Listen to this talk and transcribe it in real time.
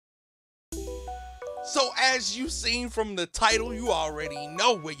So as you seen from the title, you already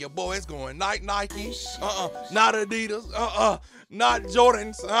know where your boy is going. Not Nike, not Adidas, not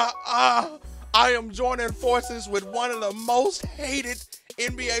Jordans, I am joining forces with one of the most hated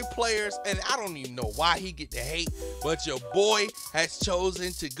NBA players, and I don't even know why he get the hate, but your boy has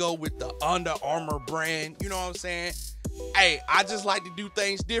chosen to go with the Under Armour brand. You know what I'm saying? Hey, I just like to do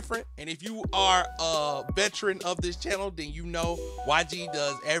things different, and if you are a veteran of this channel, then you know YG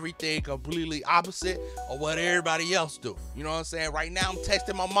does everything completely opposite of what everybody else do. You know what I'm saying? Right now, I'm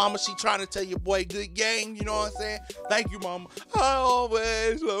texting my mama. She trying to tell your boy good game. You know what I'm saying? Thank you, mama. I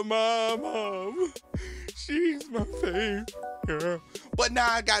always love my mom. She's my favorite girl. But now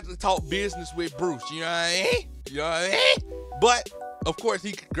I got to talk business with Bruce. You know what I mean? You know what I mean? But of course,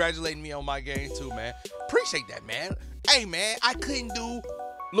 he congratulated me on my game too, man. Appreciate that, man. Hey, man, I couldn't do,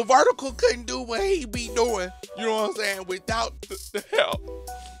 LeVertical couldn't do what he be doing, you know what I'm saying, without the help.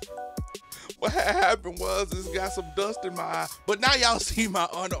 What happened was, it's got some dust in my eye. But now y'all see my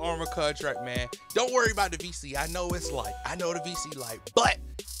Under Armour contract, man. Don't worry about the VC. I know it's light. I know the VC light, but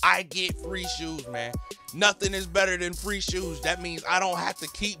I get free shoes, man. Nothing is better than free shoes. That means I don't have to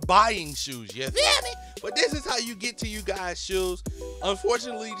keep buying shoes, you feel me? But this is how you get to you guys' shoes.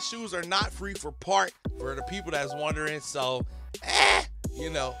 Unfortunately, the shoes are not free for part, for the people that's wondering. So,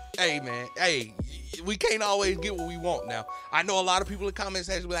 you know, hey, man, hey, we can't always get what we want now. I know a lot of people in the comment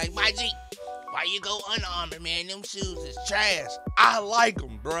section be like, YG, why you go Under Armour, man? Them shoes is trash. I like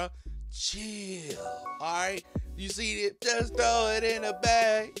them, bruh. Chill, all right? You see it? Just throw it in a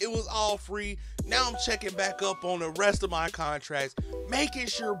bag. It was all free. Now I'm checking back up on the rest of my contracts, making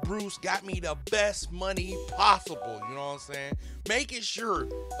sure Bruce got me the best money possible. You know what I'm saying? Making sure.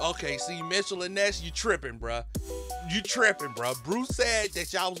 Okay, see, Mitchell and Ness, you tripping, bruh. You tripping, bruh. Bruce said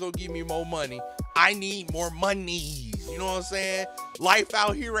that y'all was gonna give me more money. I need more money. You know what I'm saying? Life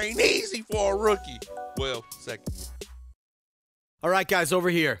out here ain't easy for a rookie. Well, second year. All right, guys, over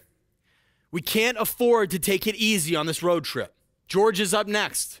here. We can't afford to take it easy on this road trip. George is up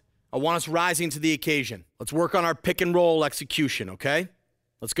next. I want us rising to the occasion. Let's work on our pick and roll execution, okay?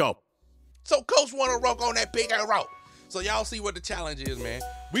 Let's go. So Coach want to rock on that pick and roll. So y'all see what the challenge is, man.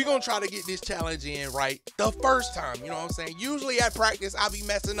 We gonna try to get this challenge in right the first time, you know what I'm saying? Usually at practice, I'll be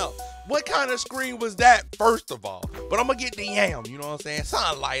messing up. What kind of screen was that, first of all? But I'm gonna get the yam, you know what I'm saying?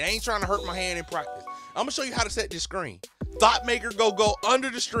 Sunlight, I ain't trying to hurt my hand in practice. I'm gonna show you how to set this screen. Thought maker go under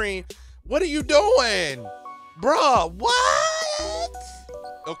the screen. What are you doing? Bruh, what?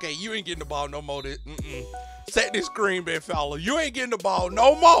 Okay, you ain't getting the ball no more. Set this screen, big fella. You ain't getting the ball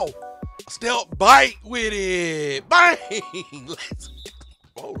no more. Still bite with it. Bang.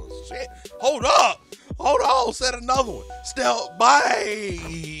 Hold on, shit. Hold up. Hold on. Set another one. Still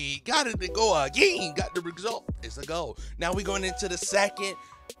bite. Got it to go again. Got the result. It's a goal. Now we going into the second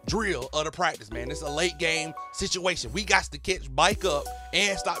drill of the practice, man. It's a late game situation. We got to catch Bike up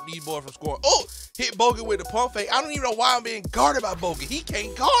and stop these boys from scoring. Oh, hit Bogut with the pump fake. I don't even know why I'm being guarded by Bogut. He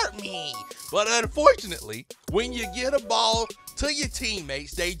can't guard me. But unfortunately, when you get a ball to your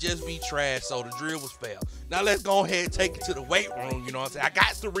teammates, they just be trash, so the drill was failed. Now let's go ahead and take it to the weight room, you know what I'm saying? I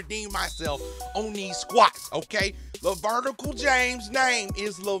got to redeem myself on these squats, okay? LeVertical James' name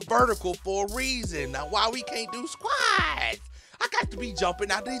is LeVertical for a reason. Now why we can't do squats? I got to be jumping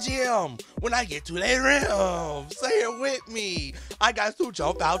out the gym when I get to that rim. Say it with me. I got to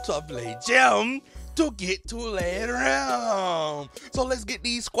jump out to the gym to get to that rim. So let's get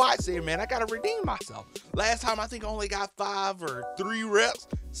these squats in, man. I got to redeem myself. Last time I think I only got 5 or 3 reps.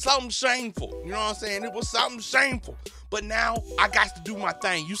 Something shameful. You know what I'm saying? It was something shameful. But now I got to do my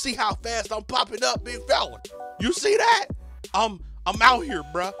thing. You see how fast I'm popping up, big fella? You see that? I'm out here,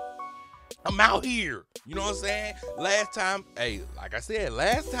 bruh. I'm out here. You know what I'm saying? Last time, hey, like I said,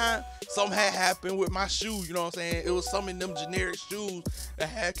 last time something had happened with my shoe. You know what I'm saying? It was some of them generic shoes that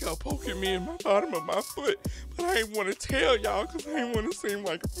had kept poking me in my bottom of my foot. But I ain't want to tell y'all because I ain't want to seem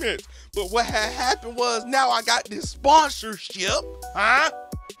like a bitch. But what had happened was now I got this sponsorship.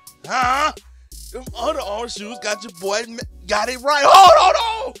 Them Under Armour shoes got your boy, got it right. Hold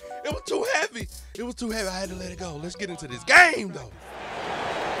on. It was too heavy. It was too heavy. I had to let it go. Let's get into this game, though.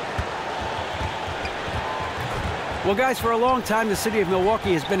 Well, guys, for a long time, the city of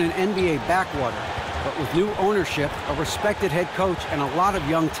Milwaukee has been an NBA backwater. But with new ownership, a respected head coach, and a lot of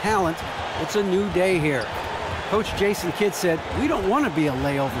young talent, it's a new day here. Coach Jason Kidd said, we don't want to be a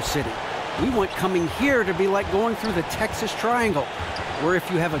layover city. We want coming here to be like going through the Texas Triangle, where if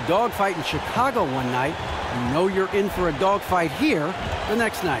you have a dogfight in Chicago one night, you know you're in for a dogfight here the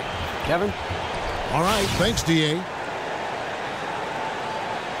next night. Kevin? All right, thanks, D.A.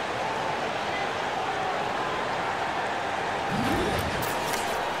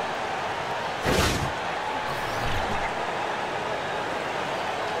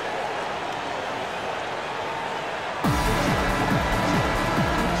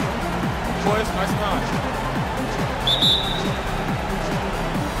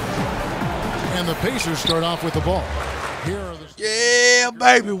 And the Pacers start off with the ball. Here are the Yeah,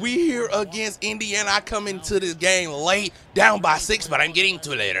 baby, we here against Indiana. I come into this game late, down by 6, but I'm getting to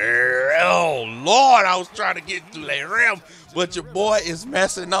the oh Lord, I was trying to get to the rim, but your boy is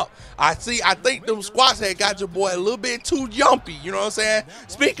messing up. I think them squats had got your boy a little bit too yumpy, you know what I'm saying?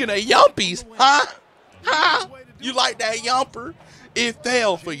 Speaking of yumpies, huh? You like that yumper? It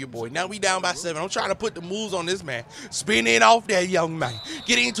fell for your boy. Now we down by 7. I'm trying to put the moves on this man. Spinning off that young man.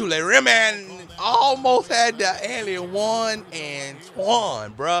 Getting to the rim and almost had the alien 1 and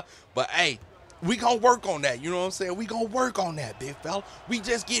 1, bruh. But hey, we gonna work on that. You know what I'm saying? We gonna work on that, big fella. We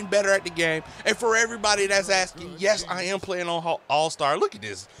just getting better at the game. And for everybody that's asking, yes, I am playing on All-Star. Look at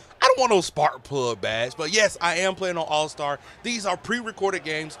this. I don't want no Spark Plug badge, but yes, I am playing on All-Star. These are pre-recorded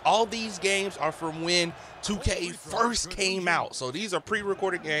games. All these games are from when 2K first came out. So these are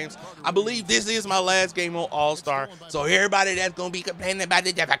pre-recorded games. I believe this is my last game on All-Star. So everybody that's going to be complaining about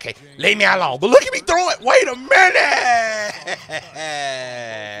it, okay, leave me alone. But look at me throw it. Wait a minute.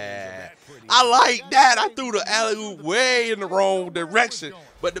 I like that. I threw the alley-oop way in the wrong direction.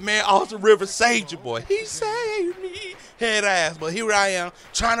 But the man Austin Rivers saved your boy. He saved me. Head ass. But here I am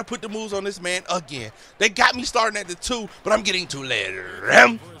trying to put the moves on this man again. They got me starting at the 2, but I'm getting too late.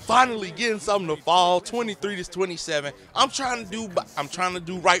 Finally getting something to fall. 23-27. I'm trying to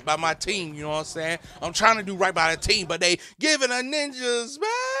do right by my team, you know what I'm saying? I'm trying to do right by the team, but they giving a ninjas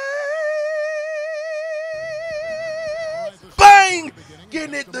bang!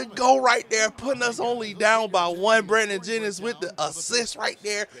 Getting it to go right there, putting us only down by 1. Brandon Jennings with the assist right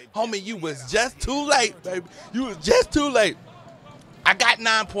there. Homie, you was just too late, baby. You was just too late. I got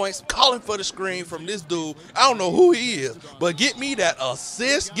 9 points, calling for the screen from this dude. I don't know who he is, but get me that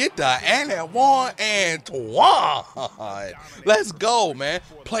assist, get the and 1 and 1. Let's go, man.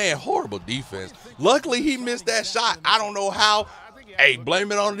 Playing horrible defense. Luckily, he missed that shot. I don't know how. Hey,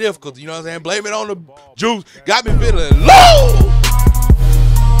 blame it on the difficulty, you know what I'm saying? Blame it on the juice. Got me feeling low.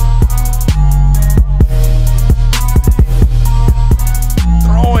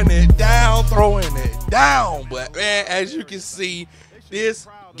 Throwing it down. But, man, as you can see, this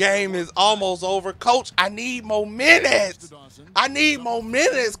game is almost over. Coach, I need more minutes. I need more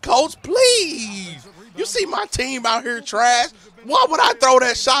minutes, Coach, please. You see my team out here trash? Why would I throw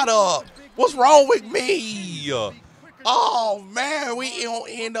that shot up? What's wrong with me? Oh, man, we gonna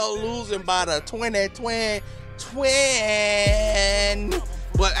end up losing by the 20-20.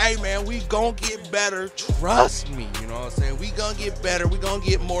 But, hey, man, we gonna get better. Trust me, you know what I'm saying? We gonna get better. We gonna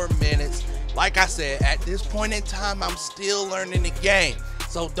get more minutes. Like I said, at this point in time, I'm still learning the game.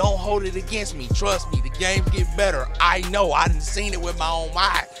 So don't hold it against me. Trust me, the games get better. I know. I done seen it with my own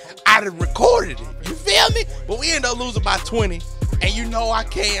eye. I done recorded it. You feel me? But we end up losing by 20. And you know I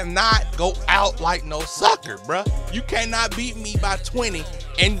cannot go out like no sucker, bruh. You cannot beat me by 20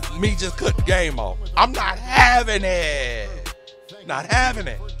 and me just cut the game off. I'm not having it. Not having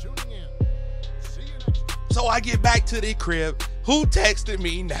it. So I get back to the crib. Who texted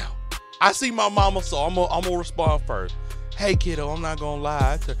me now? I see my mama, so I'm gonna respond first. Hey kiddo, I'm not gonna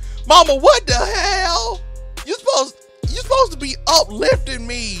lie. Mama, what the hell? You supposed to be uplifting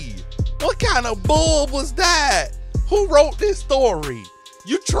me. What kind of bull was that? Who wrote this story?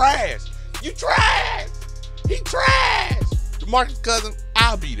 You trash. You trash. He trash. DeMarcus Cousins,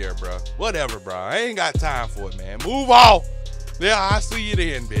 I'll be there, bro. Whatever, bro. I ain't got time for it, man. Move on. Yeah, I'll see you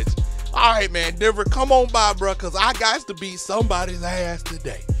then, bitch. All right, man. Denver, come on by, bro, because I got to beat somebody's ass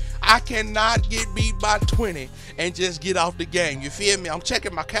today. I cannot get beat by 20 and just get off the game. You feel me? I'm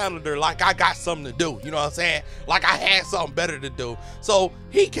checking my calendar like I got something to do. You know what I'm saying? Like I had something better to do. So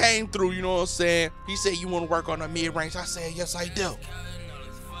he came through, you know what I'm saying? He said, you want to work on the mid-range? I said, yes, I do.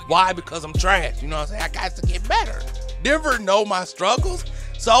 Why? Because I'm trash. You know what I'm saying? I got to get better. Denver know my struggles.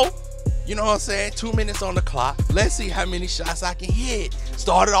 So, you know what I'm saying? 2 minutes on the clock. Let's see how many shots I can hit.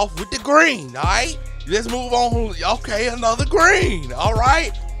 Started off with the green, all right? Let's move on. Okay, another green. All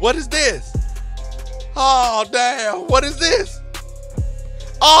right. What is this? Oh, damn. What is this?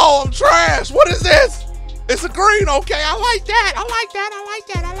 Oh, I'm trash. What is this? It's a green. Okay, I like that. I like that. I like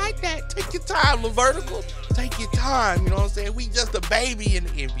that. I like that. Take your time, LeVertical. Take your time. You know what I'm saying? We just a baby in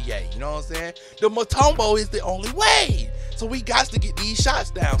the NBA. You know what I'm saying? The Mutombo is the only way. So we got to get these shots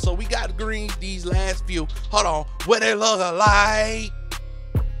down. So we got the greens these last few. Hold on. What they look like?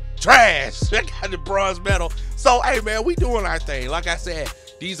 Trash. I got the bronze medal. So, hey, man, we doing our thing. Like I said,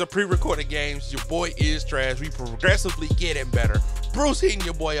 these are pre-recorded games. Your boy is trash. We progressively getting better. Bruce hitting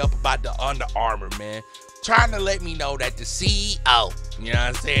your boy up about the Under Armour, man. Trying to let me know that the CEO, you know what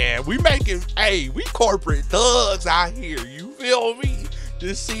I'm saying? We making, hey, we corporate thugs out here. You feel me?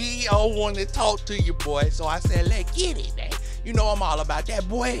 The CEO wanted to talk to you, boy. So I said, let's get it, man. You know I'm all about that,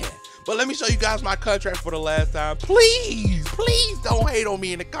 boy. But let me show you guys my contract for the last time. Please, please don't hate on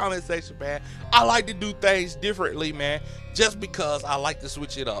me in the comment section, man. I like to do things differently, man, just because I like to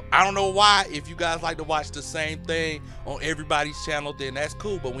switch it up. I don't know why. If you guys like to watch the same thing on everybody's channel, then that's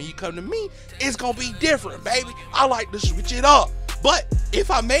cool. But when you come to me, it's going to be different, baby. I like to switch it up. But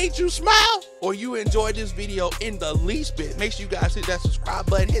if I made you smile or you enjoyed this video in the least bit, make sure you guys hit that subscribe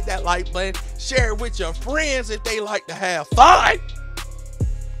button, hit that like button, share it with your friends if they like to have fun.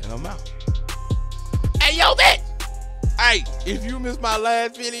 And I'm out. Hey, yo, bitch! Hey, if you missed my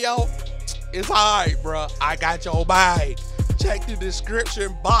last video, it's alright, bro. I got your bag. Check the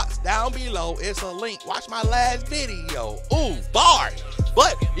description box down below. It's a link. Watch my last video. Ooh, bars.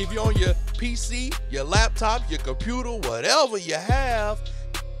 But if you're on your PC, your laptop, your computer, whatever you have,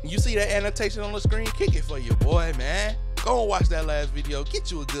 you see that annotation on the screen, kick it for your boy, man. Go and watch that last video. Get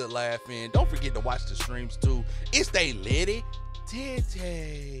you a good laugh in. Don't forget to watch the streams too. It's they Litty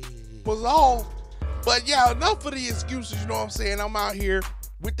Titty was all. But yeah, enough of the excuses, you know what I'm saying? I'm out here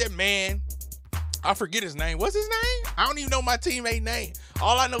with that man. I forget his name. What's his name? I don't even know my teammate name.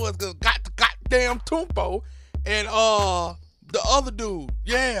 All I know is got the goddamn Tumpo and the other dude.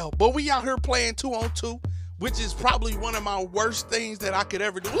 Yeah, but we out here playing 2-on-2, which is probably one of my worst things that I could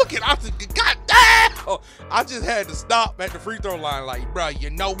ever do. Look at, goddamn! I just had to stop at the free throw line like, bro,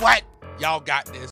 you know what? Y'all got this.